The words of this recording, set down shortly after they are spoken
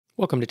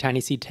Welcome to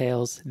TinySeed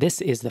Tales.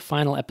 This is the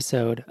final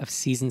episode of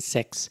Season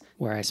 6,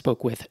 where I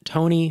spoke with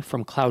Tony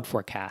from Cloud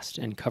Forecast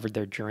and covered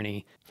their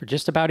journey for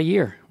just about a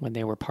year when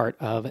they were part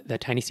of the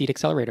TinySeed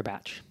Accelerator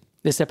batch.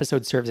 This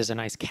episode serves as a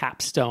nice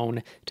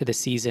capstone to the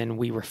season.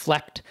 We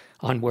reflect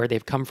on where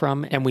they've come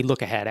from, and we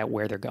look ahead at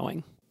where they're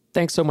going.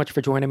 Thanks so much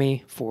for joining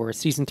me for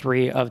Season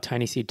 3 of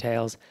TinySeed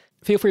Tales.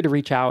 Feel free to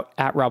reach out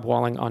at Rob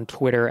Walling on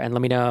Twitter and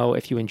let me know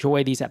if you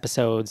enjoy these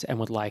episodes and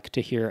would like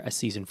to hear a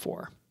Season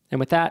 4. And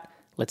with that,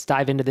 let's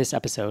dive into this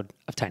episode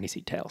of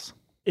TinySeed Tales.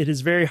 It is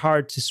very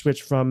hard to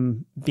switch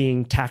from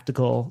being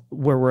tactical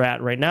where we're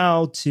at right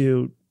now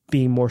to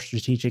being more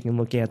strategic and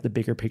looking at the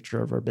bigger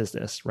picture of our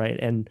business, right?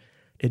 And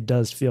it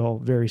does feel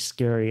very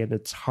scary, and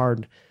it's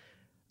hard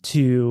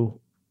to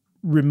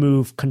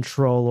remove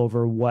control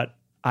over what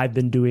I've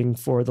been doing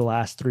for the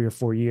last 3 or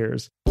 4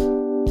 years.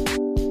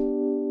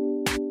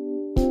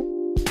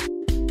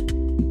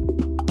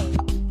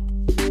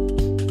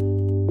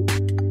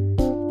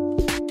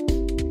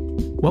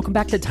 Welcome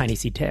back to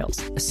TinySeed Tales,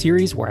 a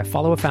series where I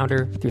follow a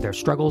founder through their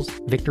struggles,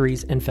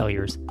 victories, and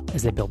failures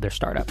as they build their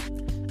startup.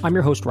 I'm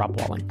your host, Rob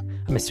Walling.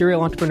 I'm a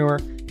serial entrepreneur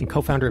and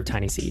co-founder of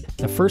TinySeed,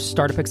 the first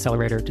startup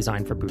accelerator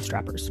designed for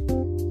bootstrappers.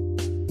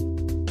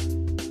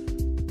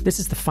 This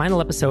is the final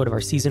episode of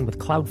our season with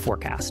Cloud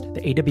Forecast,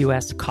 the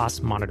AWS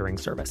cost monitoring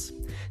service.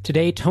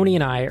 Today, Tony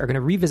and I are going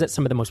to revisit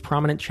some of the most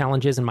prominent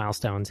challenges and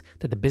milestones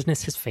that the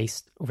business has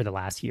faced over the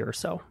last year or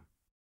so.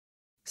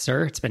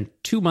 Sir, it's been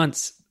 2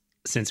 months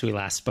since we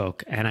last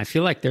spoke, and I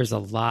feel like there's a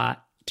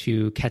lot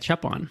to catch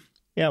up on.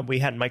 Yeah, we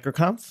had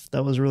MicroConf.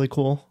 That was really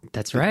cool.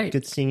 That's right.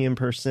 Good seeing you in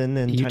person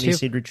and You TinySeed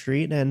too.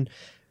 Retreat, and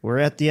we're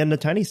at the end of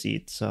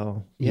TinySeed.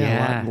 So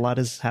Yeah. a lot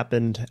has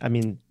happened. I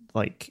mean,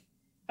 like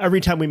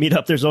every time we meet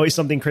up, there's always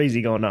something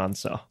crazy going on.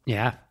 So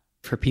Yeah.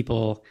 For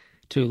people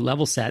to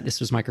level set, this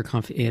was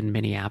MicroConf in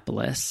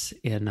Minneapolis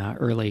in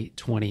early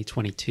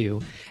 2022.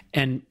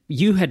 And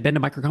you had been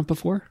to MicroConf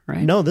before,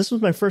 right? no, this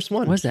was my first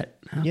one. Was it?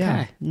 Okay.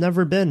 Yeah,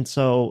 never been.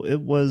 So it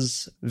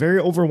was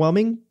very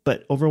overwhelming,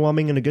 but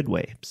overwhelming in a good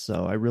way.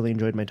 So I really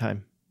enjoyed my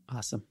time.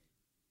 Awesome.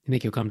 You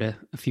think you'll come to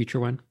a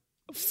future one?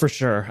 For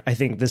sure. I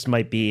think this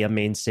might be a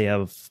mainstay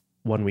of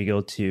one we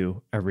go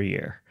to every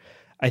year.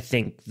 I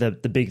think the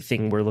big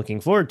thing we're looking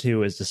forward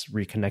to is just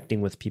reconnecting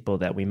with people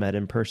that we met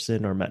in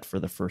person or met for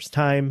the first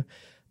time.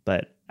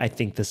 But I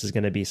think this is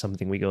going to be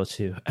something we go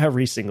to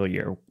every single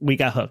year. We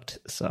got hooked.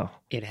 So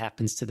It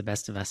happens to the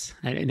best of us.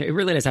 And it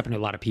really does happen to a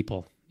lot of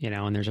people,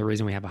 and there's a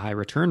reason we have a high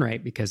return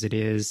rate, because it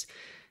is,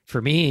 for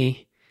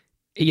me,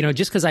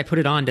 just because I put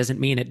it on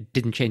doesn't mean it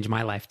didn't change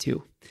my life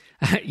too.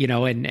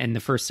 And the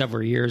first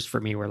several years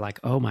for me were like,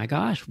 oh my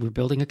gosh, we're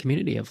building a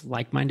community of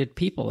like-minded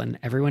people. And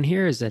everyone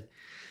here is that,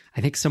 I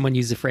think someone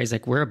used the phrase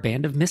like, we're a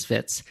band of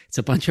misfits. It's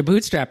a bunch of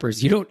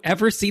bootstrappers. You don't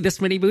ever see this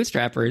many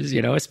bootstrappers,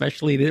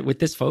 especially with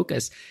this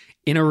focus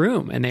in a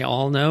room. And they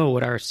all know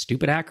what our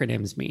stupid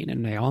acronyms mean.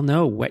 And they all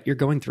know what you're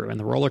going through and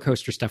the roller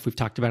coaster stuff we've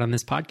talked about on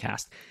this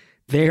podcast.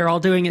 They're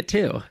all doing it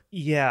too.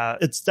 yeah,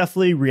 it's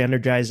definitely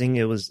re-energizing.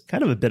 It was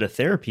kind of a bit of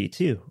therapy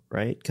too,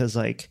 right? Because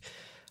like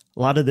a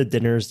lot of the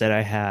dinners that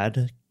I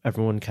had,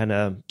 everyone kind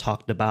of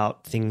talked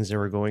about things they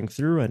were going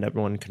through and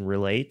everyone can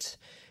relate.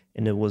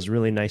 And it was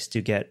really nice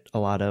to get a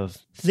lot of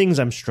things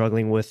I'm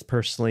struggling with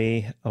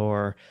personally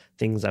or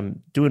things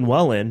I'm doing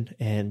well in,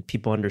 and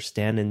people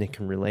understand and they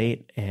can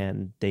relate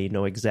and they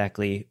know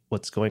exactly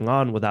what's going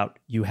on without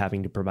you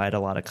having to provide a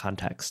lot of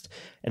context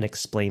and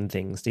explain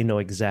things. They know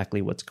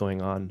exactly what's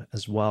going on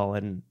as well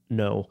and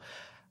know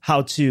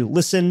how to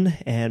listen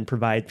and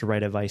provide the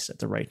right advice at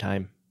the right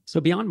time. So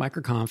beyond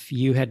MicroConf,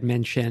 you had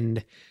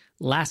mentioned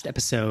last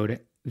episode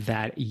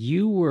that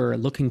you were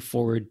looking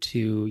forward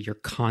to your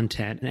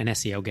content and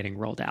SEO getting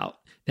rolled out,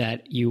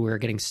 that you were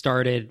getting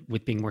started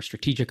with being more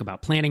strategic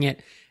about planning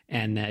it,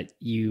 and that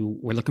you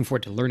were looking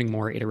forward to learning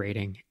more,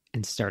 iterating,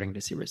 and starting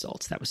to see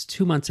results. That was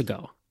 2 months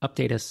ago.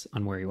 Update us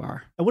on where you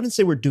are. I wouldn't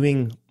say we're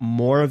doing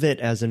more of it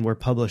as in we're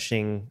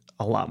publishing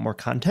a lot more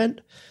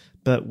content,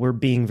 but we're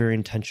being very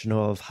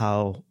intentional of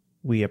how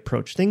we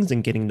approach things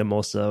and getting the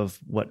most of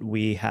what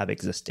we have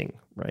existing,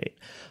 right?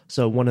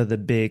 So one of the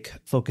big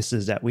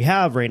focuses that we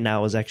have right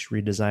now is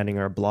actually redesigning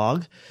our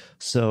blog.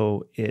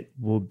 So it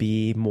will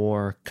be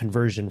more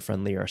conversion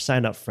friendly or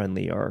sign up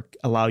friendly, or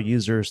allow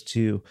users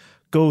to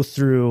go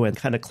through and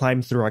kind of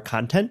climb through our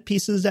content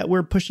pieces that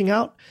we're pushing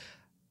out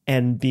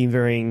and being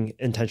very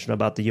intentional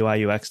about the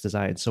UI UX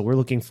design. So we're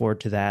looking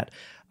forward to that.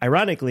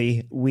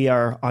 Ironically, we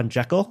are on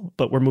Jekyll,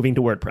 but we're moving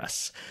to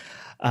WordPress.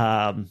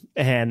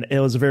 And it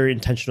was a very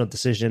intentional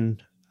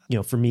decision,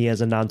 for me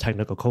as a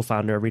non-technical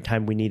co-founder. Every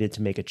time we needed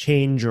to make a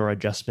change or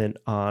adjustment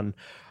on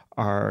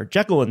our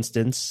Jekyll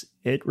instance,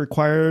 it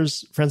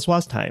requires Francois'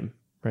 time,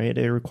 right?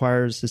 It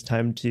requires his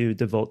time to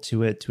devote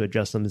to it, to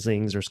adjust some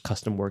things. There's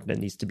custom work that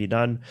needs to be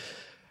done.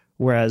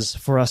 Whereas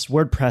for us,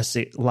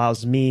 WordPress, it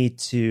allows me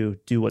to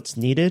do what's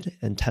needed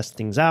and test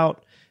things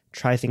out,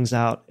 try things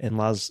out, and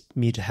allows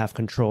me to have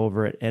control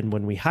over it. And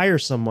when we hire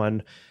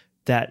someone,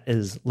 that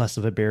is less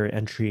of a barrier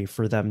entry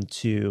for them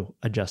to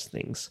adjust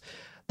things.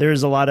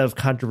 There's a lot of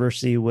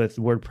controversy with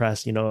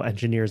WordPress.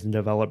 Engineers and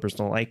developers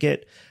don't like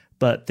it,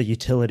 but the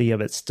utility of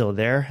it's still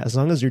there. As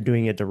long as you're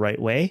doing it the right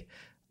way,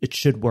 it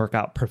should work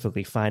out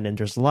perfectly fine. And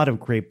there's a lot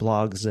of great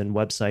blogs and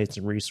websites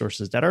and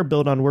resources that are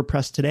built on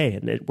WordPress today,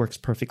 and it works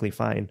perfectly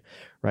fine,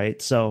 right?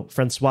 So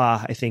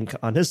Francois, I think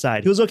on his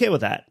side, he was okay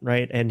with that,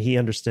 right? And he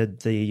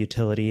understood the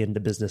utility and the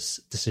business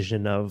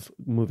decision of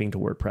moving to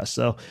WordPress.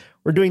 So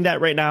we're doing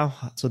that right now.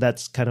 So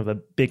that's kind of a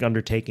big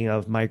undertaking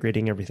of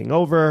migrating everything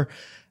over.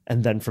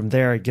 And then from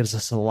there, it gives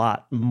us a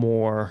lot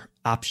more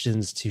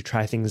options to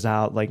try things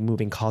out, like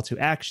moving call to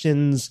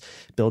actions,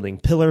 building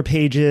pillar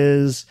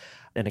pages,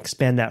 and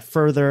expand that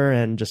further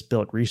and just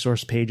build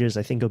resource pages.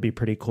 I think it'll be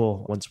pretty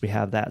cool once we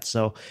have that.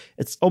 So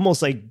it's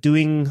almost like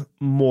doing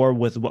more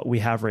with what we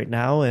have right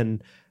now,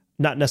 and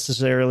not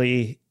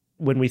necessarily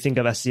when we think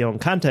of SEO and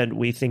content,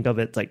 we think of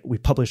it like we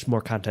publish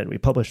more content, we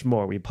publish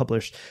more, we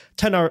publish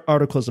 10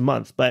 articles a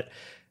month, but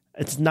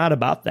it's not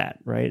about that,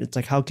 right? It's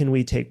like, how can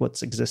we take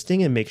what's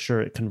existing and make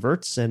sure it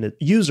converts, and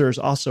users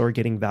also are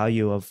getting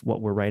value of what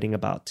we're writing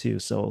about too.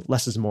 So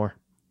less is more.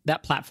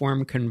 That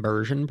platform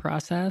conversion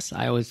process,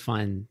 I always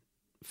find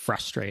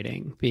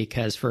frustrating,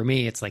 because for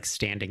me, it's like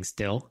standing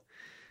still.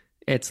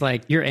 It's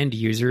like your end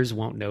users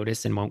won't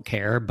notice and won't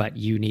care, but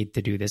you need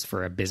to do this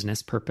for a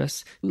business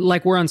purpose.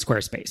 Like we're on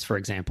Squarespace, for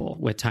example,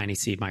 with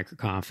TinySeed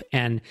MicroConf,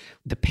 and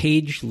the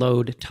page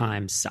load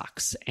time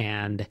sucks.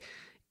 And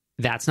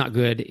that's not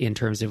good in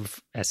terms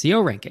of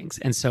SEO rankings.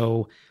 And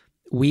so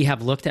we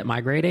have looked at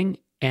migrating,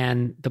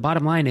 and the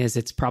bottom line is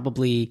it's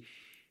probably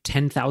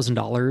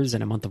 $10,000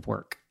 in a month of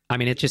work. I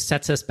mean, it just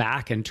sets us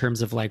back in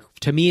terms of, like,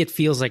 to me, it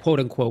feels like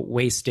quote unquote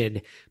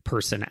wasted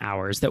person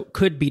hours that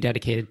could be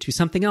dedicated to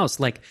something else,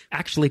 like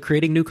actually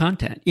creating new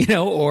content,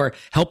 or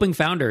helping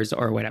founders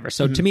or whatever.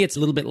 So to me, it's a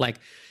little bit like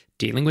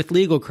dealing with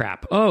legal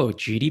crap. Oh,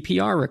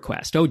 GDPR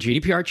request. Oh,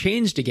 GDPR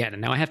changed again.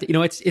 And now I have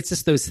to, it's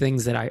just those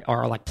things that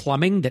are like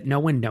plumbing that no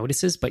one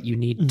notices, but you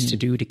need to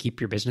do to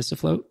keep your business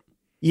afloat.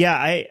 Yeah,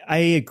 I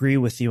agree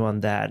with you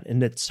on that.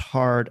 And it's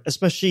hard,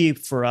 especially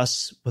for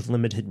us with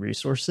limited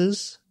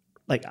resources.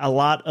 Like a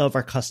lot of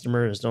our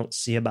customers don't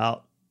see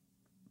about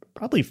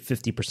probably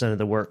 50% of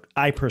the work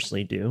I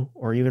personally do,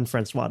 or even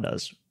Francois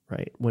does,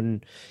 right?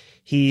 When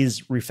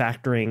he's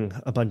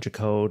refactoring a bunch of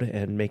code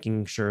and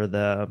making sure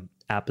the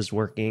app is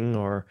working,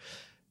 or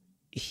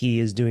he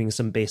is doing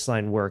some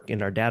baseline work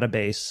in our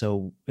database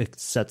so it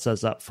sets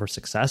us up for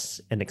success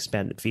and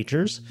expanded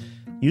features.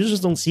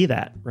 Users don't see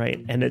that,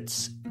 right? And I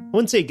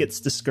wouldn't say it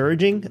gets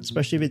discouraging,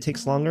 especially if it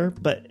takes longer,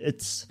 but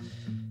it's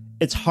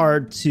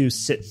hard to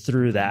sit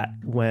through that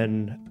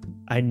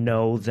when I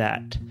know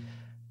that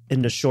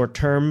in the short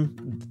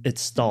term, it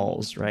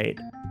stalls, right?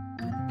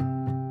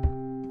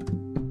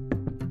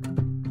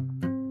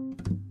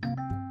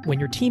 When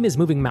your team is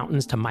moving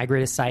mountains to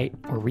migrate a site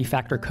or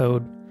refactor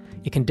code,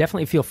 it can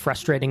definitely feel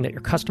frustrating that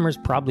your customers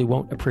probably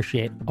won't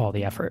appreciate all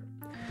the effort.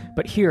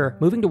 But here,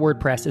 moving to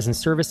WordPress is in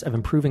service of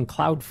improving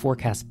Cloud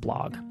Forecast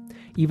blog.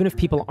 Even if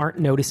people aren't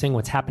noticing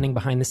what's happening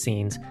behind the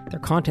scenes, their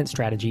content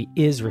strategy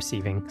is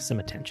receiving some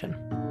attention.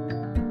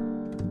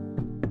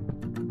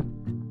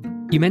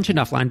 You mentioned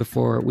offline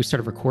before we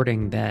started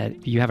recording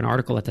that you have an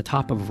article at the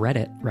top of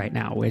Reddit right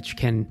now, which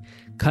can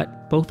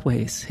cut both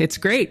ways. It's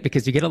great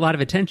because you get a lot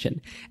of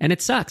attention, and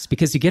it sucks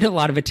because you get a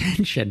lot of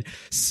attention.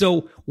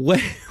 So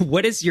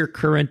what is your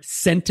current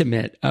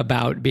sentiment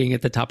about being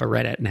at the top of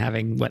Reddit and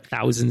having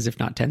thousands, if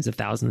not tens of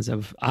thousands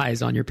of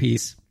eyes on your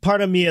piece?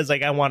 Part of me is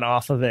like, I want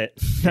off of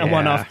it. I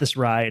want off this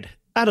ride.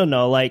 I don't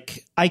know.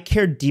 Like, I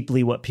care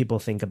deeply what people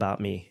think about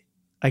me.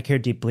 I care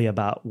deeply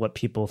about what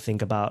people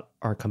think about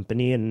our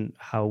company and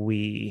how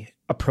we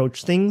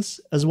approach things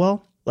as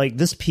well. Like,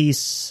 this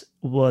piece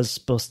was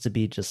supposed to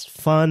be just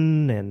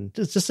fun, and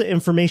it's just an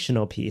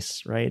informational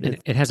piece, right? And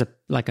it has a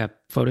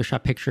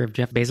Photoshop picture of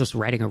Jeff Bezos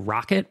riding a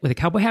rocket with a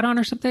cowboy hat on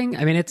or something.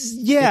 I mean,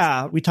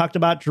 we talked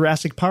about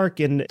Jurassic Park,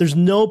 and there's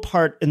no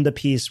part in the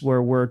piece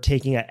where we're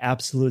taking an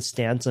absolute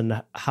stance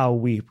on how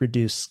we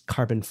reduce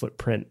carbon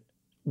footprint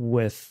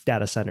with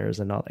data centers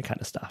and all that kind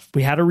of stuff.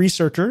 We had a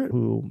researcher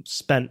who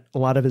spent a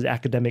lot of his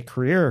academic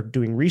career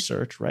doing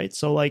research, right?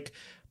 So like,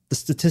 the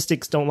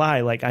statistics don't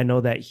lie. Like, I know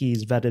that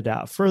he's vetted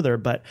out further,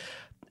 but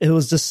it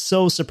was just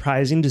so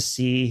surprising to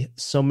see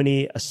so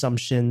many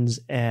assumptions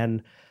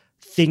and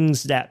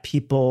things that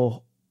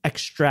people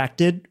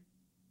extracted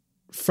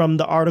from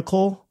the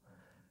article,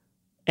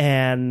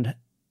 and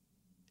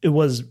it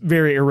was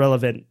very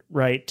irrelevant,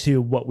 right, to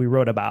what we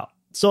wrote about.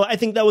 So I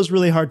think that was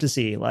really hard to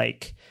see,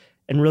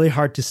 and really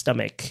hard to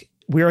stomach.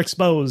 We're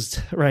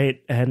exposed,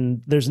 right?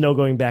 And there's no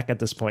going back at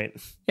this point.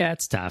 Yeah,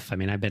 it's tough. I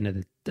mean, I've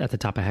been at the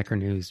top of Hacker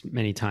News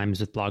many times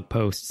with blog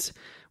posts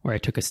where I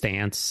took a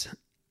stance.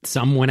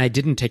 Some when I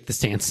didn't take the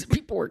stance,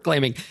 people were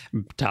claiming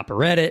top of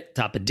Reddit,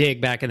 top of Dig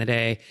back in the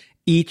day.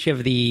 Each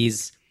of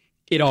these,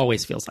 it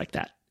always feels like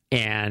that.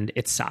 And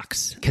it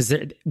sucks because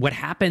what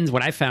happens,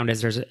 what I found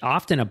is there's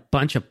often a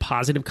bunch of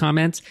positive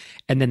comments.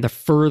 And then the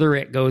further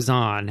it goes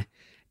on,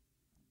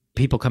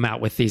 people come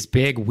out with these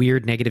big,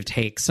 weird, negative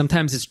takes.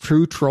 Sometimes it's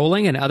true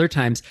trolling, and other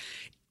times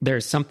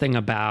there's something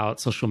about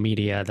social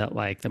media that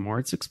like the more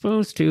it's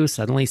exposed to,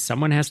 suddenly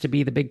someone has to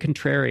be the big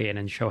contrarian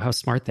and show how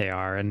smart they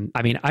are. And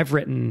I mean, I've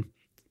written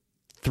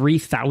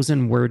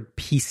 3,000 word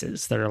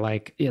pieces that are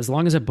like as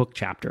long as a book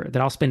chapter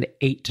that I'll spend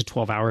 8 to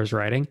 12 hours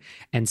writing,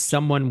 and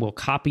someone will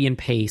copy and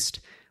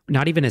paste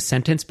not even a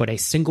sentence, but a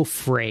single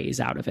phrase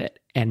out of it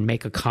and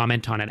make a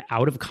comment on it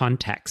out of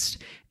context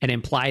and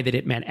imply that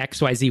it meant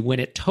XYZ when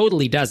it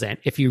totally doesn't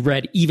if you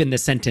read even the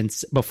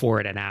sentence before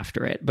it and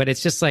after it. But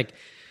it's just like,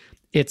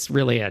 it's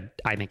really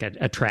I think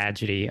a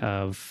tragedy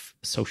of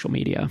social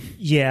media.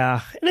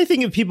 Yeah. And I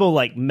think if people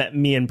like met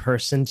me in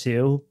person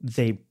too,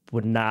 they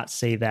would not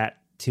say that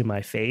to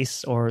my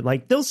face, or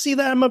like they'll see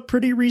that I'm a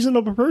pretty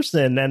reasonable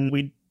person and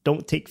we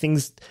don't take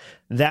things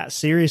that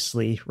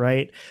seriously.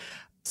 Right.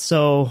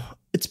 So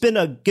it's been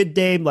a good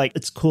day. Like,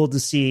 it's cool to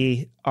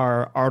see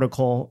our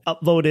article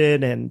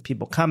upvoted and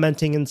people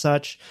commenting and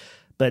such,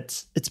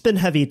 but it's been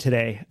heavy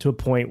today to a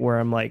point where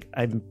I'm like,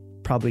 I'm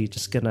probably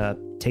just gonna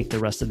take the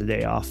rest of the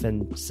day off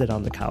and sit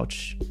on the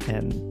couch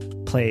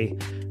and play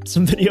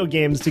some video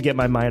games to get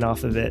my mind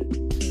off of it.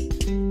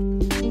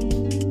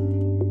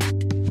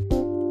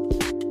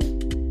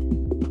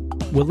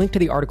 We'll link to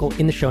the article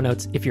in the show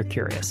notes if you're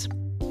curious.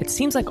 It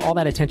seems like all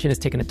that attention has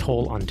taken a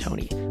toll on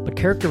Tony, but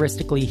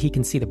characteristically, he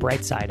can see the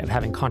bright side of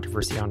having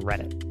controversy on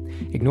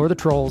Reddit. Ignore the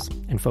trolls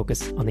and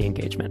focus on the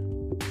engagement.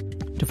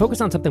 To focus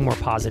on something more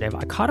positive,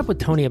 I caught up with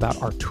Tony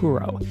about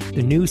Arturo,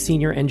 the new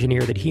senior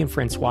engineer that he and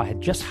Francois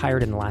had just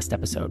hired in the last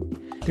episode.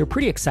 They were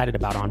pretty excited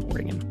about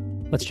onboarding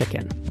him. Let's check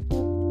in.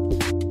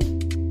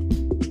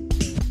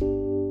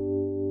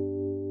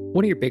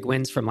 One of your big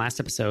wins from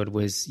last episode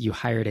was you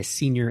hired a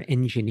senior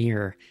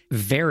engineer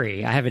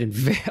I have it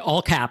in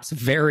all caps,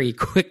 very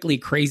quickly,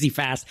 crazy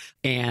fast.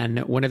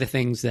 And one of the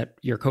things that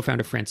your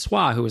co-founder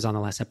Francois, who was on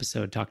the last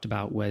episode, talked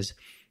about was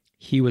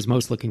he was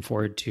most looking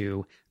forward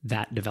to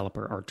that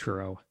developer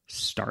Arturo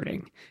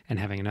starting and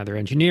having another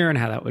engineer, and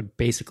how that would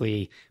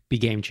basically be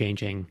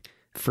game-changing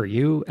for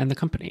you and the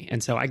company.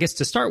 And so I guess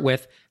to start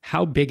with,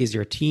 how big is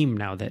your team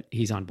now that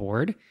he's on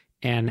board,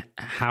 and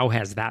how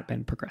has that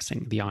been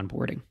progressing, the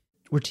onboarding?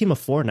 We're a team of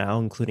 4 now,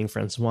 including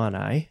Francois and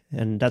I,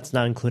 and that's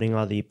not including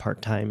all the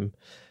part-time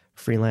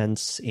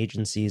freelance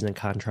agencies and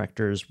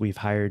contractors we've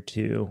hired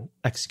to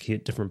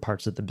execute different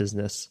parts of the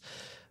business.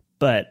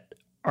 But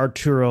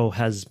Arturo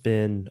has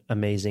been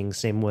amazing.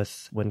 Same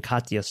with when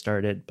Katya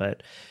started,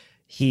 but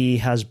he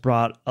has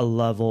brought a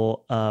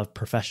level of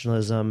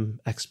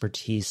professionalism,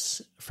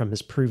 expertise from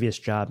his previous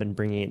job and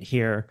bringing it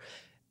here.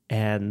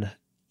 And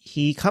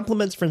he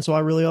complements Francois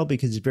really well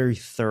because he's very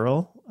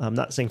thorough. I'm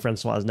not saying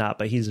Francois is not,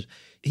 but he's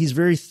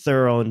very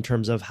thorough in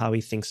terms of how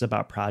he thinks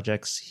about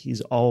projects. He's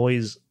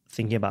always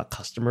thinking about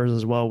customers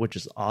as well, which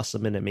is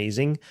awesome and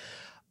amazing.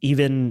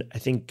 Even I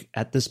think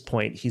at this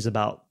point, he's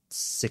about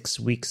 6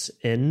 weeks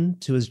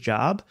into his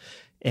job.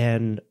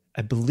 And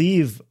I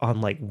believe on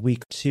like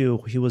week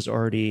 2, he was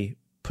already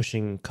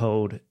pushing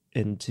code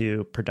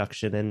into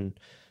production. And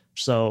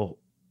so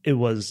it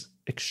was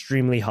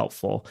extremely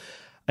helpful.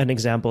 An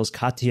example is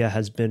Katya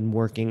has been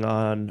working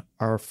on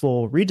our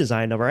full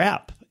redesign of our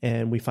app,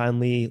 and we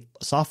finally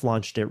soft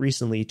launched it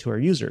recently to our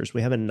users.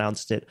 We haven't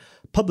announced it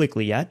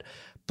publicly yet,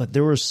 but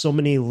there were so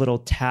many little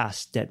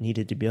tasks that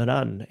needed to be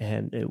done,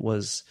 and it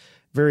was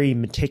very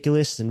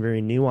meticulous and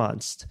very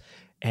nuanced.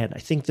 And I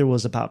think there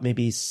was about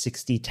maybe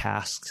 60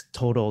 tasks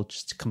total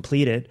just to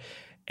complete it.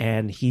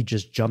 And he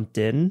just jumped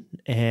in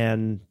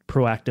and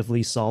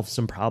proactively solved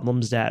some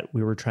problems that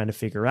we were trying to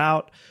figure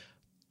out,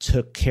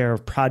 took care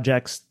of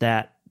projects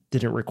that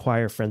didn't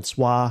require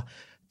Francois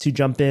to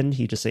jump in.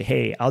 He just say,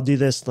 hey, I'll do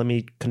this. Let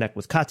me connect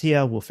with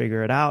Katya. We'll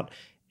figure it out.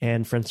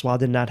 And Francois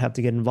did not have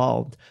to get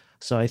involved.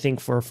 So I think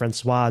for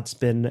Francois, it's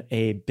been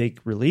a big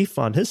relief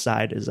on his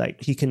side, is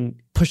like he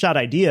can push out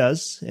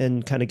ideas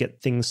and kind of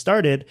get things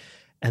started.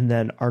 And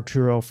then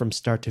Arturo from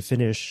start to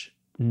finish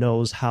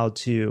knows how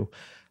to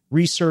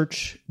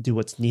research, do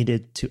what's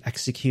needed to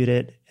execute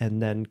it,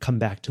 and then come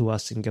back to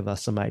us and give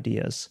us some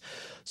ideas.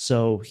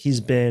 So he's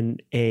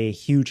been a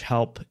huge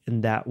help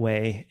in that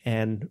way.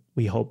 And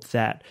we hope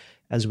that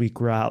as we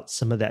grow out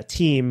some of that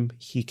team,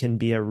 he can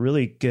be a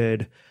really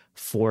good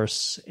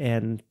force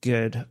and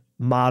good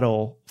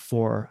model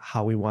for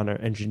how we want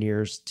our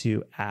engineers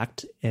to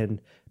act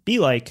and be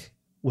like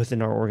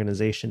within our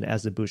organization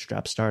as a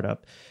bootstrap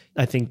startup.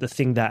 I think the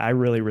thing that I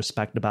really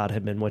respect about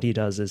him and what he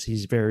does is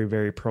he's very,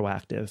 very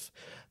proactive.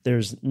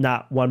 There's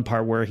not one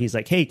part where he's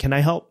like, hey, can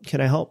I help?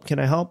 Can I help? Can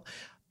I help?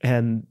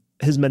 And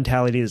his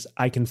mentality is,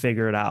 I can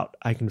figure it out.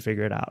 I can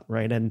figure it out.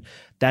 Right. And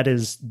that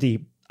is the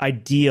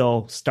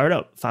ideal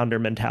startup founder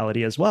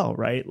mentality as well.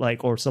 Right.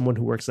 Like, or someone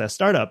who works at a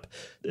startup.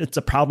 It's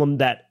a problem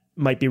that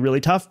might be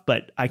really tough,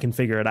 but I can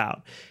figure it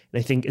out. And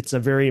I think it's a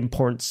very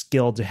important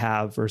skill to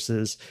have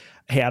versus,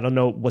 hey, I don't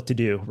know what to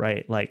do,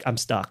 right? Like I'm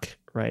stuck,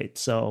 right?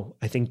 So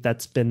I think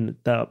that's been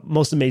the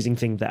most amazing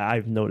thing that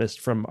I've noticed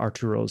from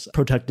Arturo's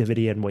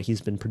productivity and what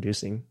he's been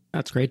producing.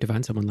 That's great to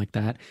find someone like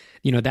that.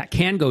 You know, that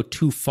can go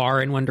too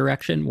far in one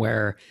direction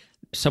where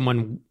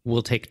someone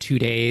will take 2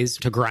 days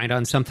to grind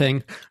on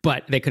something,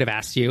 but they could have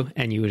asked you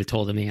and you would have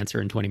told them the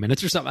answer in 20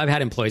 minutes or something. I've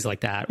had employees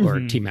like that or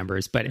team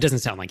members, but it doesn't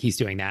sound like he's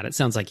doing that. It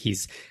sounds like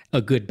he's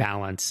a good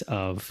balance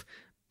of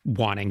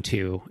wanting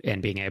to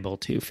and being able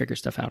to figure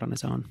stuff out on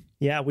his own.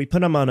 Yeah, we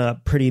put him on a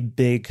pretty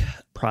big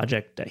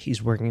project that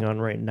he's working on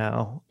right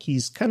now.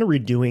 He's kind of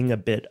redoing a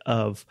bit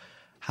of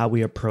how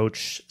we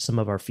approach some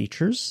of our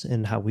features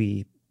and how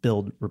we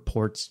build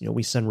reports.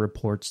 We send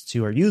reports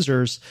to our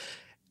users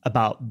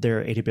about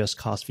their AWS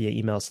costs via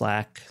email,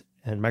 Slack,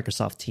 and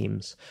Microsoft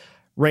Teams.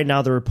 Right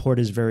now, the report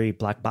is very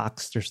black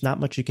box. There's not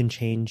much you can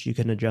change. You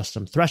can adjust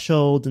some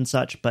thresholds and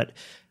such, but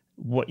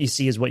what you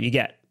see is what you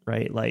get,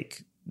 right?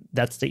 Like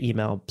that's the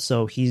email.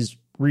 So he's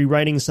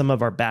rewriting some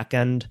of our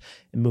backend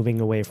and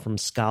moving away from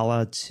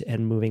Scala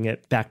and moving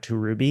it back to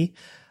Ruby.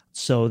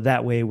 So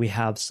that way we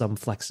have some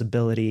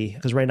flexibility,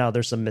 because right now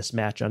there's some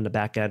mismatch on the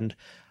backend,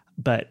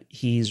 but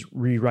he's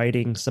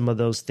rewriting some of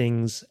those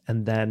things.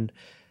 And then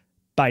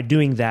by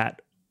doing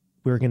that,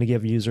 we're going to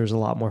give users a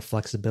lot more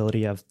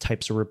flexibility of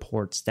types of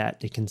reports that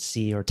they can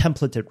see, or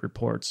templated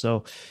reports.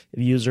 So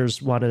if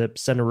users want to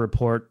send a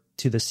report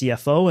to the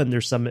CFO and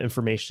there's some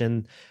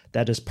information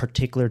that is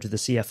particular to the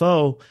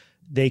CFO,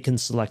 they can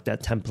select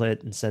that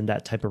template and send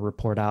that type of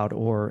report out.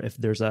 Or if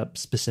there's a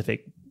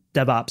specific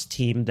DevOps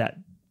team that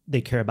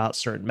they care about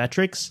certain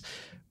metrics,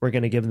 we're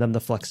going to give them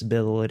the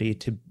flexibility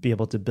to be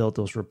able to build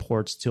those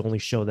reports to only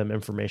show them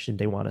information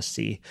they want to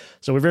see.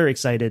 So we're very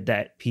excited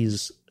that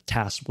he's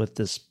tasked with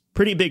this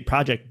pretty big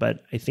project,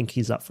 but I think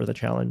he's up for the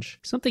challenge.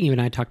 Something you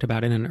and I talked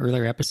about in an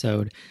earlier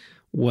episode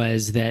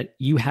was that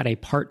you had a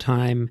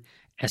part-time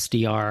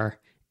SDR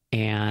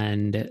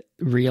and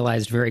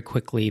realized very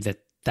quickly that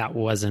that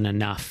wasn't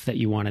enough, that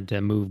you wanted to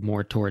move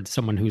more towards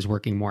someone who's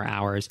working more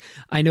hours.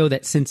 I know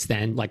that since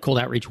then, like cold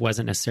outreach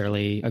wasn't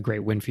necessarily a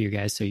great win for you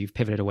guys, so you've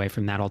pivoted away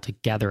from that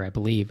altogether, I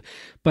believe.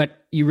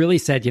 But you really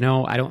said,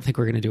 I don't think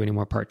we're going to do any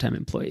more part-time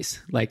employees.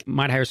 Like,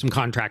 might hire some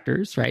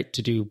contractors, right,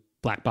 to do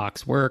black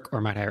box work, or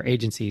might hire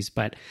agencies,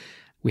 but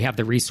we have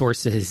the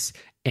resources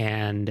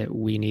and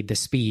we need the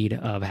speed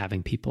of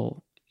having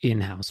people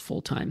in-house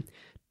full-time.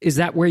 Is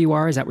that where you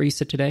are? Is that where you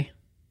sit today?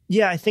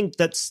 Yeah, I think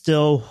that's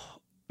still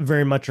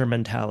very much our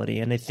mentality.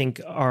 And I think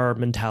our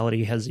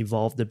mentality has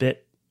evolved a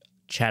bit,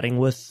 chatting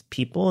with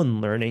people and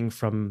learning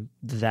from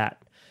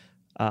that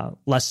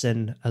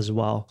lesson as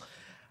well.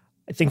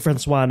 I think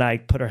Francois and I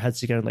put our heads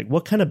together, like,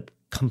 what kind of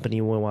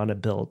company we want to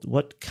build?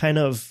 What kind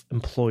of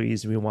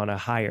employees we want to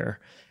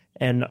hire?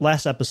 And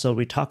last episode,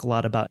 we talk a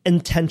lot about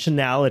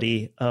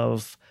intentionality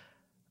of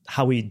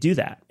how we do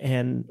that.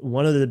 And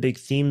one of the big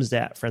themes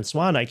that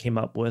Francois and I came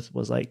up with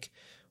was like,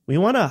 we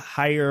want to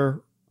hire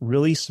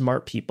really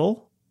smart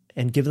people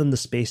and give them the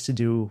space to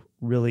do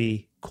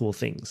really cool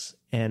things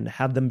and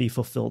have them be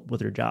fulfilled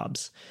with their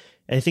jobs.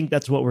 And I think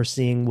that's what we're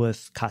seeing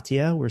with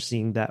Katya. We're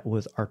seeing that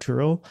with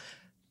Arturo.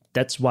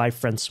 That's why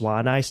Francois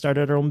and I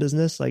started our own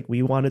business. Like,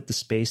 we wanted the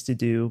space to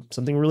do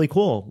something really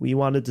cool. We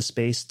wanted the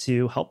space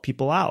to help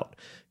people out.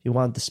 We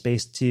wanted the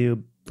space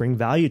to bring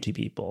value to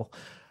people.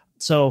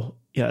 So,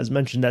 as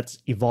mentioned, that's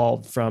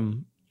evolved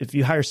from, if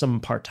you hire someone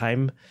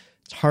part-time,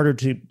 it's harder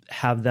to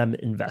have them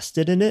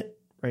invested in it,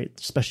 right?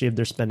 Especially if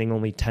they're spending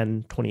only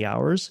 10, 20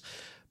 hours.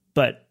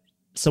 But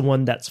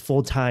someone that's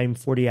full-time,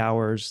 40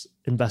 hours,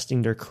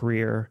 investing their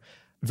career,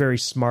 very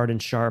smart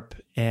and sharp,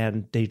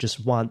 and they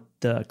just want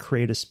the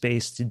creative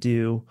space to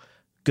do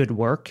good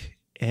work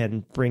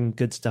and bring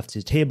good stuff to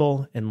the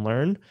table and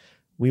learn.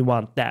 We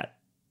want that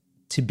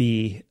to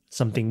be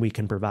something we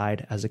can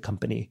provide as a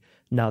company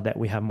now that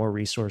we have more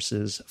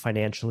resources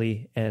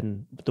financially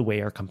and the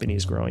way our company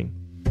is growing.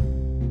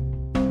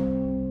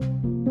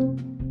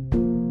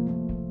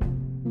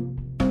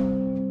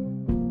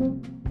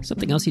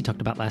 Something else you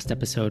talked about last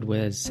episode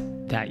was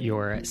that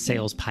your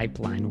sales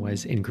pipeline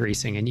was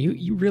increasing, and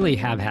you really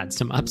have had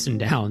some ups and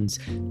downs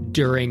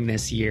during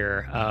this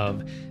year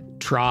of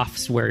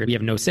troughs where you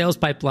have no sales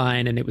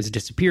pipeline and it was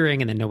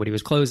disappearing and then nobody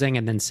was closing.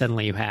 And then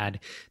suddenly you had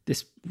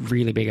this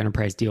really big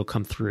enterprise deal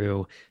come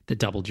through that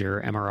doubled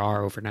your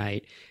MRR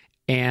overnight.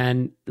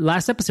 And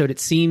last episode,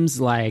 it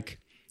seems like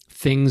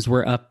things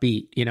were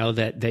upbeat,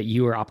 that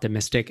you were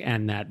optimistic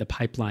and that the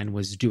pipeline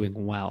was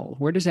doing well.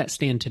 Where does that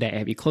stand today?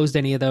 Have you closed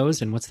any of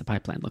those, and what's the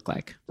pipeline look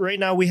like? Right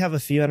now, we have a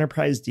few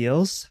enterprise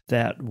deals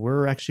that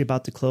we're actually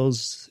about to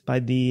close by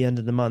the end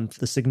of the month.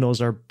 The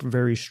signals are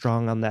very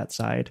strong on that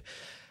side.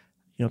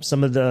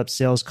 Some of the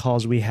sales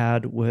calls we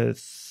had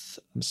with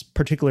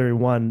particularly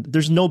one,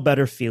 there's no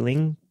better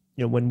feeling.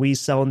 When we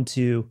sell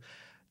into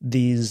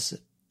these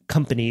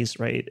companies,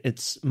 right,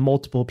 it's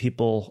multiple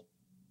people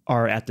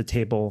are at the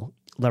table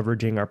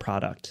leveraging our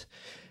product.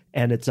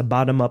 And it's a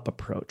bottom-up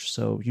approach.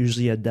 So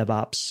usually a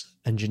DevOps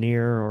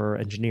engineer or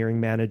engineering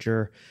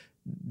manager,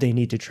 they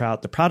need to try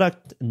out the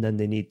product and then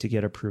they need to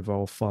get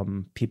approval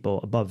from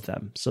people above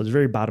them. So it's a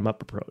very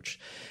bottom-up approach.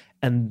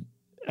 And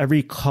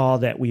every call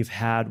that we've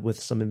had with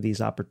some of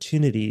these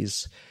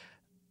opportunities,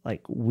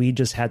 like, we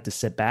just had to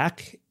sit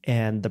back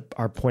and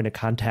our point of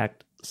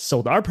contact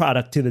sold our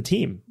product to the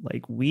team.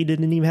 Like, we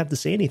didn't even have to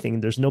say anything.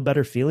 There's no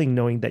better feeling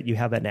knowing that you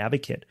have an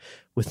advocate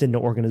within the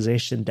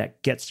organization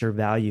that gets their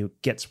value,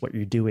 gets what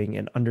you're doing,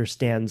 and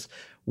understands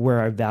where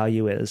our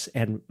value is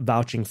and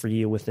vouching for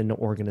you within the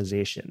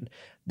organization.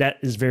 That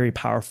is very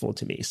powerful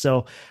to me.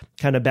 So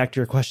kind of back to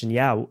your question.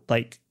 Yeah,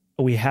 like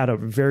we had a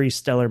very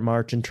stellar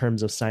March in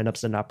terms of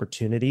signups and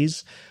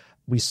opportunities.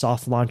 We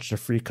soft launched a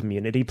free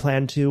community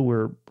plan too.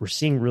 We're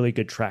seeing really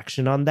good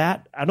traction on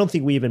that. I don't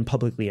think we even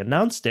publicly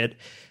announced it,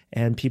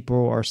 and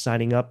people are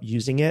signing up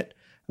using it,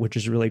 which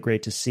is really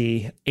great to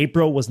see.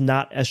 April was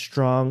not as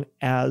strong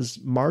as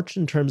March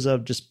in terms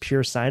of just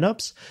pure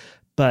signups,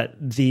 but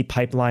the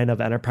pipeline of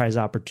enterprise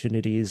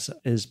opportunities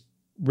is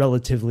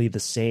relatively the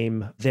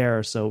same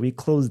there. So we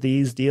closed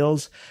these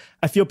deals.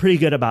 I feel pretty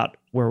good about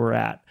where we're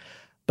at.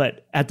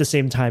 But at the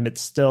same time,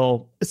 it's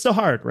still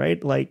hard,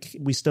 right? Like,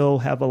 we still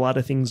have a lot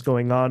of things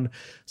going on.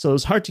 So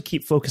it's hard to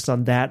keep focus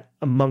on that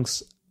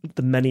amongst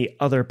the many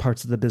other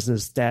parts of the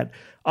business that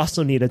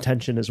also need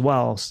attention as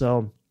well.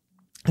 So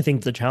I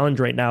think the challenge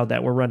right now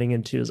that we're running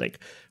into is like,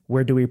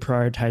 where do we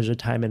prioritize our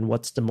time and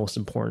what's the most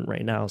important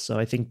right now? So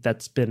I think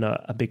that's been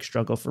a big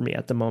struggle for me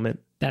at the moment.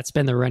 That's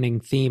been the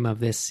running theme of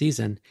this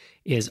season,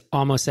 is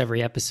almost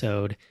every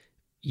episode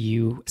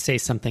you say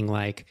something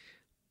like,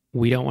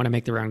 we don't want to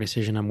make the wrong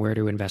decision on where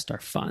to invest our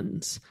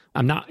funds.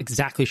 I'm not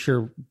exactly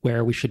sure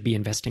where we should be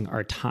investing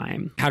our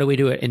time. How do we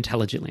do it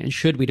intelligently? And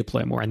should we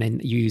deploy more? And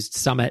then you used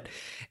Summit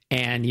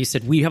and you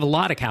said, we have a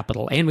lot of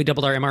capital and we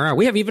doubled our MRR.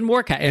 We have even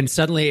more. And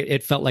suddenly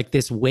it felt like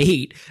this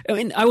weight. I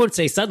mean, I won't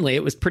say suddenly,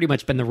 it was pretty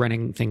much been the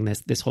running thing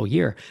this whole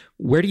year.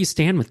 Where do you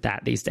stand with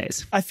that these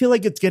days? I feel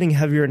like it's getting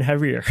heavier and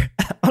heavier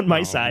on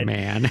my side.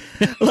 Man.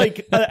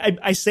 Like,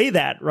 I say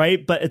that,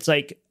 right? But it's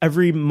like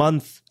every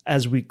month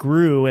as we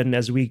grew and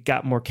as we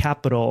got more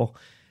capital,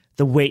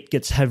 the weight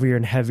gets heavier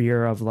and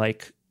heavier of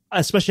like,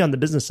 especially on the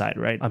business side,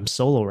 right? I'm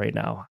solo right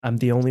now. I'm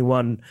the only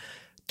one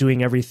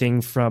doing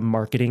everything from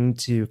marketing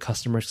to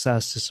customer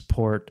success to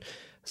support.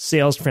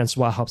 Sales,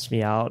 Francois helps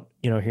me out,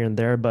 here and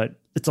there, but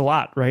it's a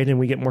lot, right? And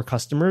we get more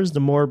customers, the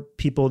more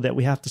people that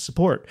we have to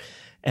support.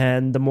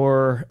 And the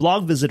more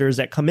blog visitors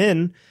that come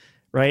in,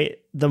 right?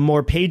 The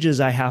more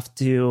pages I have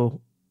to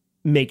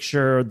make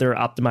sure they're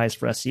optimized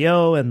for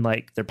SEO and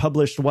like they're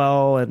published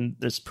well and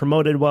it's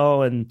promoted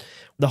well, and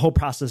the whole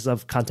process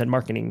of content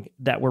marketing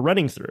that we're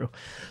running through.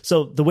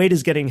 So the weight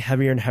is getting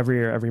heavier and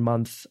heavier every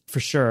month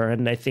for sure.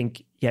 And I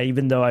think, yeah,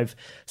 even though I've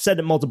said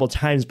it multiple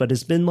times, but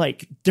it's been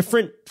like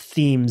different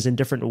themes in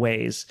different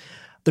ways.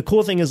 The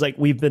cool thing is like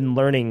we've been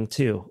learning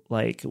too.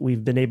 Like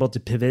we've been able to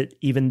pivot,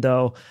 even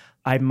though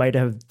I might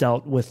have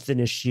dealt with an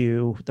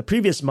issue the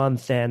previous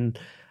month and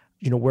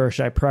where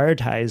should I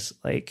prioritize?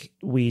 Like,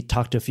 we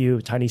talked to a few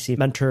TinySeed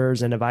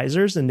mentors and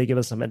advisors, and they give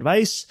us some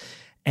advice.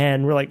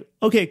 And we're like,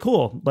 okay,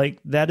 cool. Like,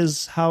 that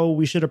is how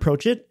we should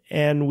approach it.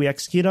 And we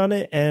execute on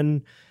it.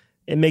 And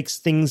it makes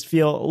things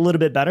feel a little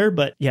bit better.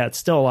 But yeah, it's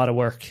still a lot of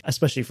work,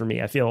 especially for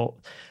me. I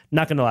feel,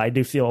 not going to lie, I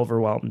do feel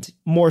overwhelmed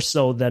more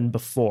so than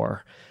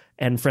before.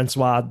 And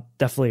Francois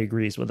definitely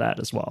agrees with that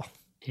as well.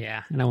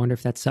 Yeah. And I wonder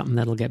if that's something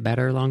that'll get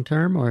better long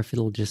term or if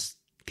it'll just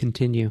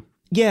continue.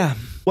 Yeah.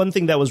 One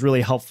thing that was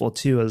really helpful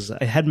too is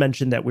I had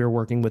mentioned that we were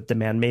working with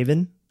Demand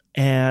Maven,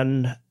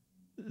 and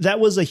that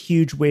was a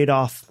huge weight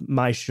off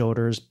my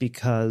shoulders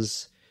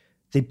because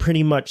they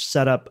pretty much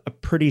set up a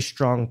pretty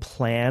strong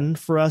plan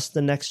for us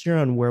the next year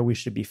on where we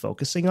should be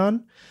focusing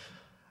on.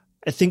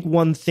 I think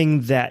one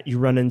thing that you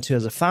run into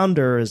as a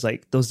founder is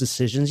like those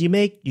decisions you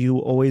make, you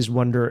always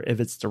wonder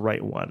if it's the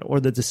right one, or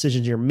the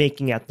decisions you're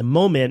making at the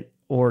moment,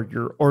 or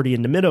you're already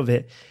in the middle of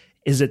it.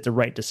 Is it the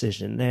right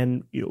decision?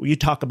 And you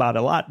talk about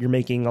a lot. You're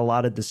making a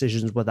lot of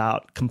decisions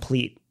without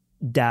complete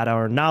data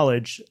or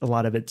knowledge. A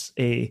lot of it's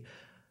a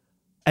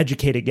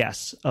educated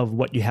guess of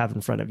what you have in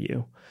front of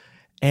you.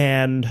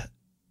 And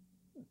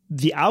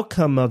the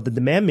outcome of the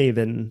Demand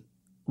Maven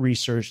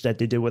research that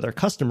they did with our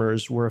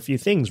customers were a few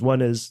things.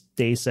 One is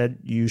they said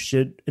you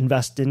should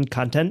invest in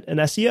content and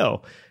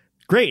SEO.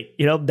 Great.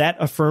 That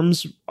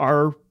affirms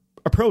our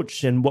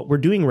approach and what we're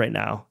doing right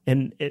now.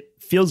 And it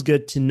feels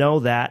good to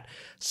know that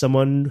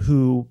someone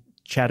who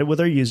chatted with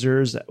our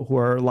users who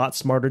are a lot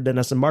smarter than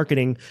us in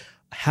marketing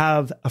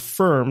have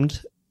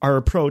affirmed our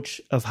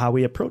approach of how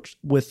we approach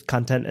with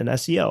content and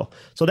SEO.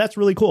 So that's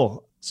really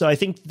cool. So I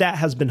think that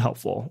has been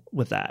helpful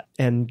with that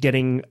and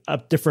getting a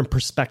different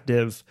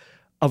perspective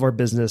of our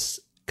business.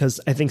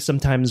 Because I think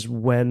sometimes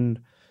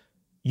when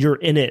you're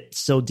in it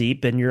so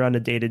deep and you're on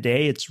a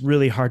day-to-day, it's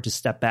really hard to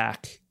step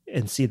back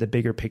and see the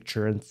bigger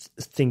picture and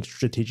think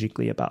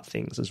strategically about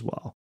things as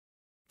well.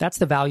 That's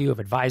the value of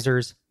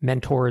advisors,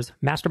 mentors,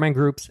 mastermind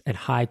groups, and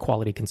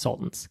high-quality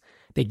consultants.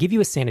 They give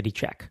you a sanity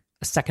check,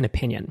 a second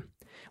opinion.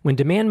 When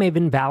Demand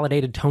Maven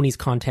validated Tony's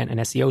content and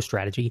SEO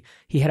strategy,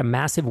 he had a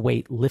massive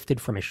weight lifted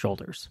from his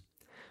shoulders.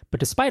 But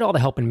despite all the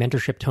help and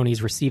mentorship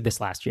Tony's received this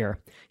last year,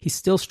 he's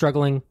still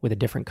struggling with a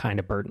different kind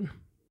of burden.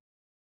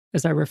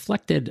 As I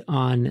reflected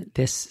on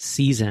this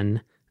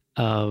season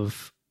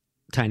of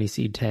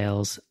TinySeed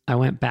Tales, I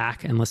went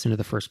back and listened to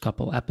the first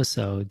couple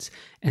episodes,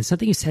 and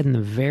something you said in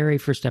the very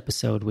first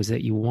episode was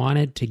that you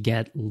wanted to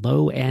get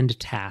low-end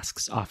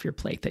tasks off your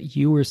plate, that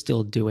you were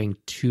still doing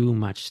too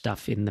much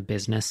stuff in the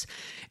business.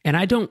 And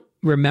I don't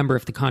remember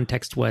if the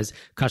context was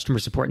customer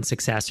support and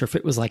success, or if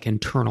it was like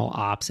internal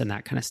ops and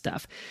that kind of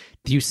stuff.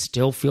 Do you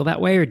still feel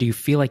that way, or do you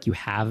feel like you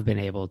have been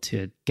able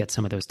to get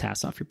some of those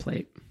tasks off your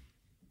plate?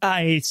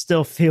 I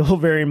still feel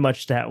very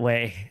much that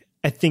way.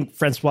 I think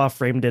Francois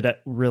framed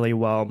it really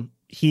well.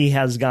 He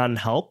has gotten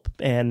help,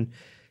 and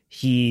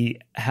he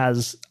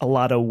has a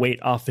lot of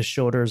weight off his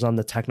shoulders on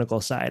the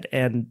technical side.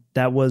 And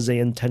that was an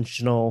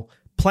intentional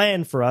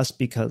plan for us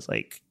because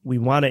we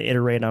want to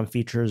iterate on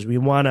features. We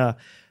want to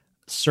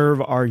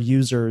serve our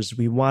users.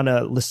 We want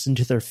to listen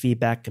to their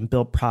feedback and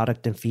build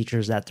product and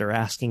features that they're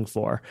asking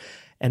for.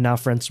 And now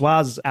Francois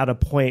is at a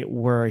point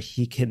where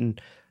he can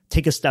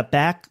take a step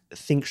back,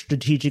 think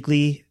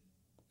strategically,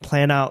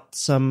 plan out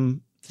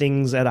some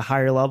things at a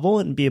higher level,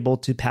 and be able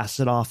to pass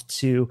it off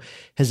to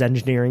his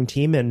engineering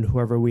team and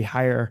whoever we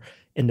hire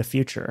in the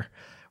future.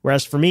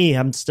 Whereas for me,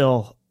 I'm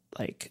still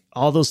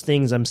all those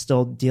things I'm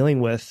still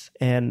dealing with.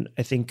 And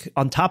I think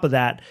on top of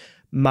that,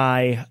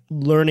 my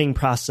learning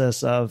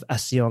process of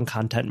SEO and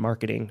content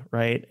marketing,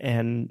 right?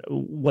 And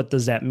what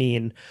does that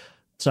mean?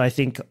 So I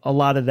think a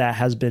lot of that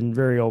has been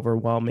very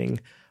overwhelming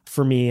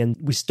for me, and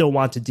we still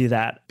want to do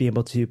that, be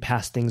able to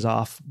pass things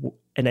off.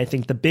 And I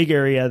think the big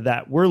area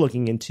that we're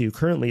looking into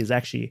currently is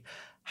actually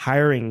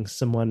hiring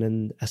someone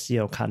in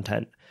SEO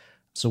content.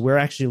 So we're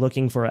actually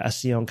looking for a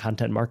SEO and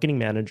content marketing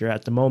manager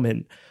at the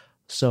moment,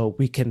 so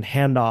we can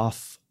hand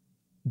off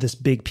this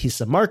big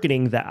piece of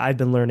marketing that I've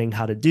been learning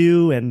how to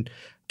do and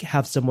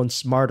have someone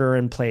smarter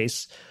in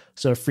place.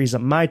 So it frees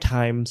up my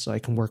time so I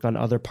can work on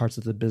other parts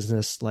of the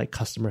business like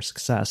customer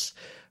success,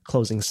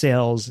 closing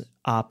sales,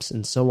 ops,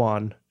 and so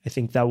on. I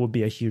think that would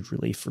be a huge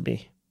relief for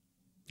me.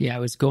 Yeah, I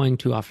was going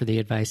to offer the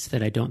advice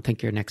that I don't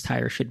think your next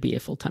hire should be a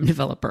full-time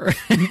developer.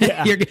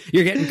 Yeah.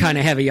 You're getting kind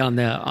of heavy on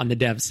the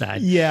dev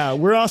side. Yeah,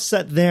 we're all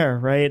set there,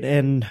 right?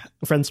 And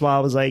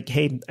Francois was like,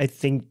 hey, I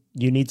think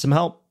you need some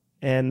help.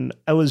 And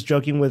I was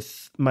joking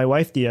with my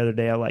wife the other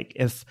day. I'm like,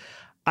 if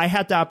I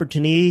had the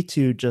opportunity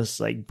to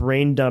just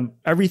brain dump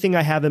everything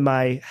I have in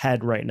my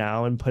head right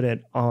now and put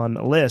it on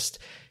a list,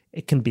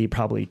 it can be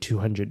probably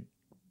 200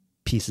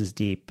 pieces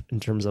deep in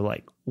terms of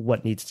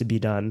what needs to be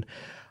done.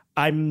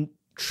 I'm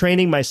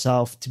training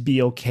myself to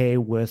be okay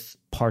with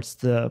parts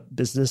of the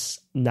business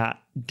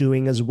not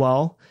doing as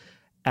well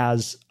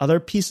as other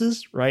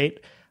pieces, right?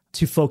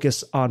 To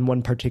focus on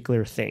one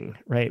particular thing,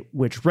 right?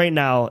 Which right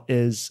now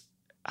is,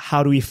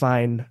 how do we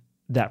find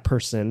that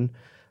person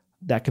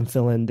that can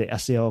fill in the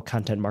SEO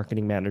content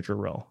marketing manager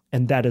role?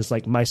 And that is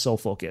my sole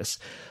focus.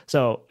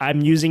 So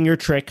I'm using your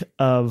trick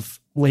of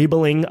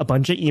labeling a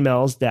bunch of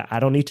emails that I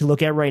don't need to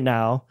look at right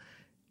now,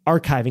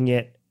 archiving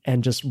it,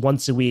 and just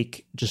once a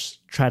week,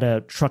 just try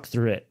to truck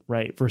through it,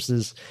 right?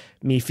 Versus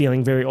me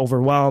feeling very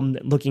overwhelmed,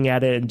 looking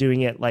at it and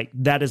doing it.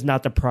 That is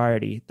not the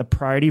priority. The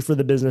priority for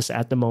the business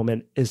at the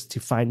moment is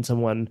to find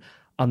someone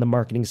on the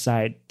marketing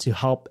side to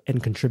help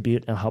and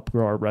contribute and help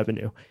grow our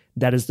revenue.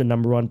 That is the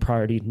number one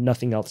priority.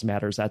 Nothing else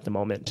matters at the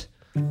moment.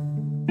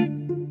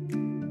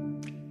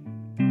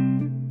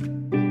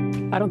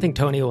 I don't think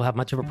Tony will have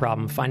much of a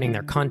problem finding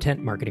their content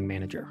marketing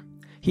manager.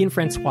 He and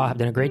Francois have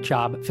done a great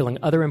job filling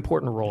other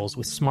important roles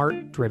with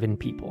smart, driven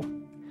people.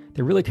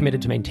 They're really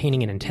committed to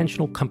maintaining an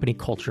intentional company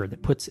culture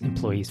that puts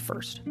employees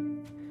first.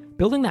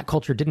 Building that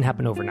culture didn't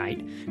happen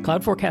overnight.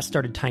 Cloud Forecast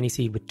started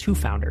TinySeed with 2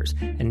 founders,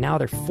 and now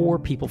they're 4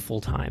 people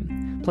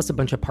full-time, plus a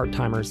bunch of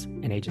part-timers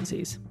and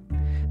agencies.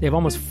 They have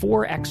almost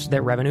 4x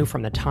their revenue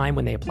from the time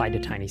when they applied to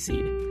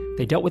TinySeed.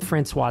 They dealt with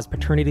Francois'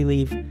 paternity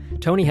leave.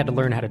 Tony had to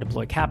learn how to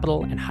deploy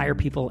capital and hire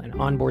people and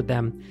onboard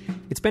them.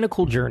 It's been a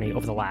cool journey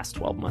over the last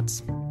 12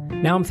 months.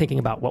 Now I'm thinking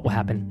about what will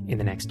happen in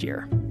the next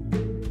year.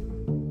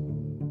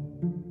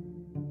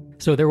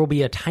 So there will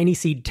be a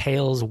TinySeed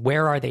Tales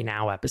Where Are They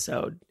Now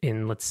episode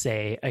in, let's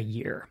say, a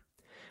year,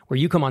 where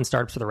you come on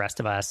Startups for the Rest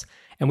of Us,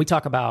 and we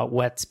talk about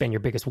what's been your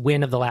biggest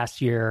win of the last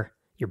year,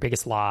 your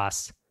biggest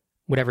loss,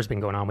 whatever's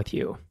been going on with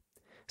you.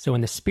 So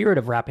in the spirit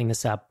of wrapping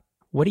this up,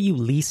 what are you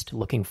least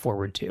looking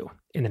forward to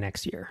in the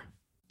next year?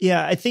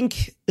 Yeah, I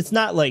think it's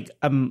not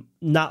I'm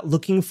not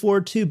looking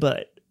forward to,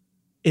 but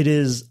it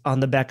is on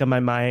the back of my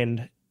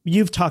mind.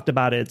 You've talked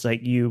about it. It's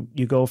you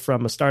go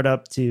from a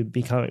startup to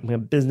becoming a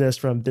business,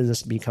 from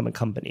business to become a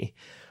company.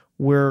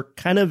 We're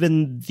kind of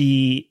in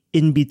the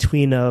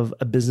in-between of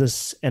a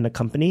business and a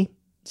company.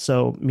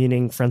 So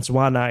meaning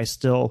Francois and I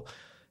still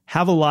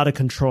have a lot of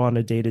control on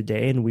a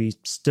day-to-day, and we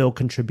still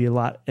contribute a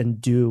lot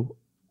and do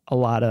a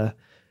lot of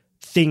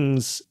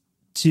things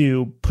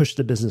to push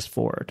the business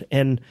forward.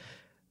 And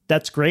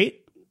that's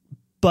great.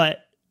 But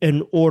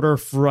in order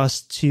for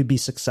us to be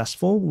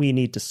successful, we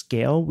need to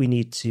scale. We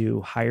need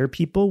to hire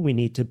people. We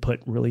need to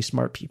put really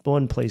smart people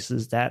in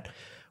places that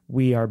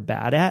we are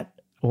bad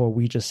at or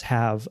we just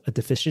have a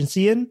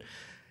deficiency in.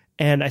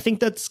 And I think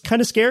that's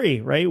kind of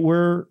scary, right?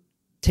 We're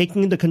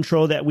taking the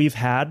control that we've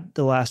had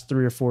the last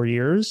 3 or 4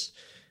 years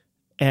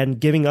and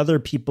giving other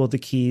people the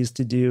keys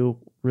to do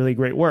really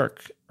great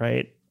work,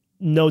 right?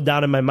 No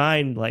doubt in my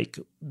mind, like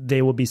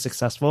they will be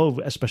successful,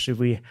 especially if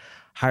we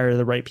hire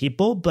the right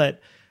people. But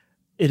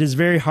it is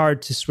very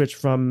hard to switch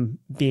from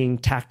being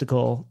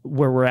tactical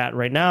where we're at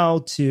right now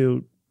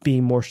to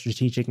being more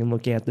strategic and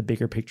looking at the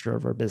bigger picture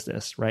of our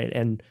business, right?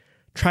 And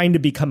trying to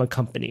become a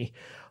company.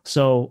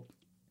 So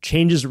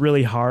change is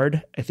really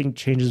hard. I think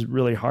change is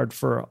really hard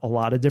for a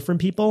lot of different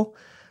people,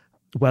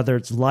 whether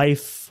it's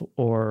life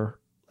or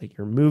like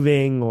you're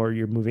moving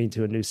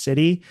to a new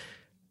city.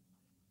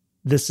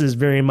 This is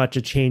very much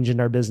a change in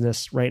our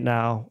business right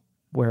now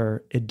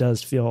where it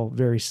does feel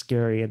very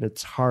scary, and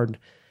it's hard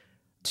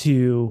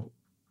to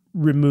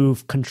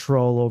remove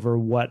control over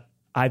what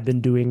I've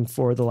been doing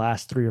for the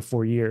last 3 or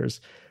 4 years.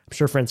 I'm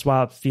sure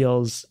Francois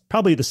feels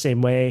probably the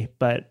same way,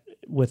 but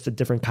with the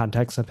different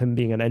context of him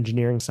being an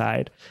engineering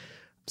side.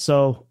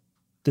 So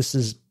this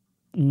is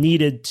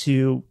needed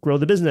to grow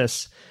the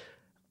business,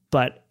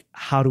 but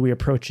how do we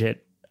approach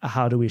it?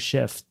 How do we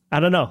shift? I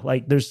don't know.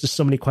 Like there's just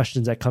so many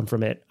questions that come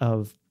from it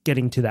of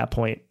getting to that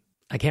point.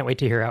 I can't wait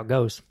to hear how it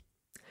goes.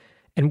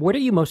 And what are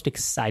you most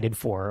excited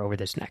for over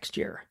this next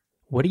year?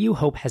 What do you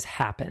hope has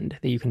happened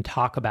that you can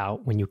talk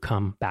about when you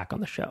come back on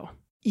the show?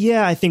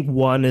 Yeah, I think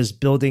one is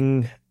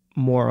building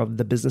more of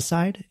the business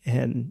side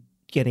and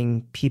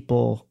getting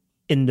people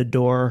in the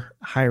door,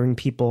 hiring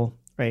people,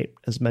 right?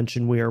 As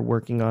mentioned, we are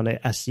working on an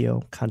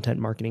SEO, content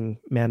marketing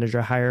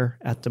manager hire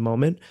at the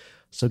moment.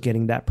 So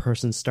getting that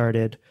person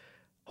started.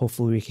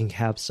 Hopefully we can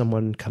have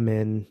someone come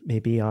in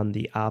maybe on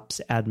the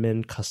ops,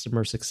 admin,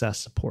 customer success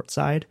support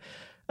side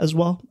as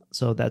well.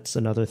 So that's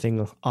another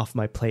thing off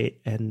my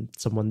plate and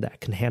someone that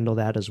can handle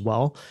that as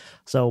well.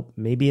 So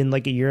maybe in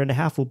like a year and a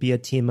half, we'll be a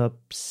team of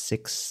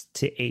 6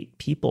 to 8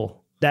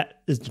 people.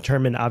 That is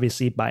determined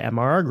obviously by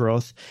MRR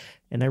growth.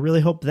 And I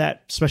really hope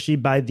that, especially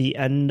by the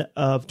end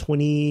of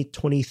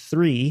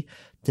 2023,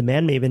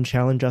 Demand may even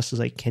challenge us as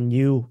like, can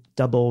you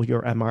double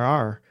your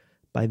MRR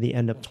by the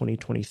end of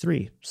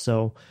 2023?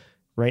 So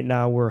right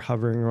now we're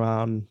hovering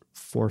around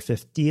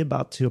 450,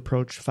 about to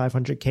approach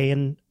 500K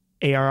in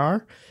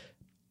ARR.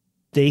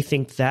 They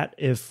think that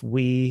if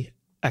we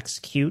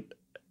execute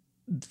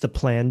the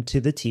plan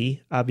to the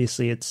T,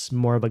 obviously it's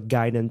more of a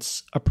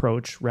guidance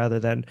approach rather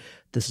than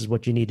this is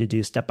what you need to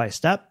do step by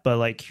step, but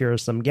like here are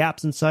some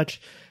gaps and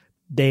such.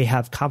 They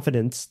have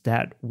confidence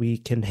that we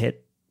can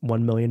hit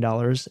 $1 million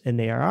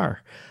in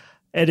ARR.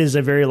 It is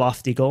a very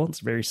lofty goal. It's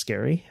very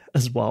scary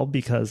as well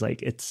because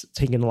like it's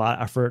taken a lot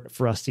of effort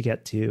for us to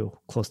get to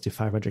close to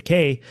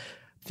 500K. I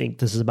think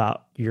this is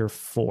about year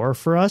 4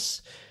 for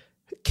us.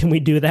 Can we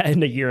do that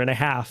in a year and a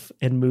half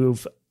and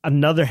move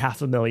another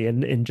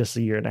 $500,000 in just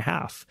a year and a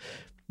half?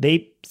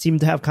 They seem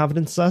to have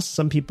confidence in us.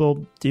 Some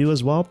people do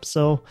as well.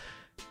 So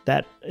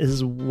that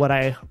is what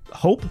I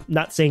hope.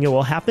 Not saying it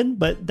will happen,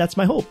 but that's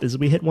my hope is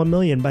we hit 1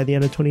 million by the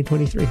end of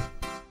 2023.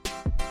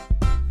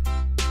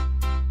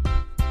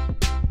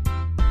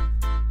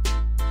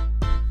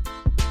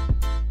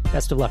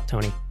 Best of luck,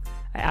 Tony.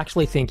 I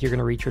actually think you're going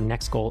to reach your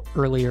next goal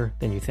earlier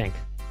than you think.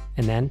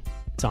 And then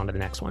it's on to the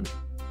next one.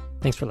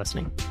 Thanks for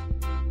listening.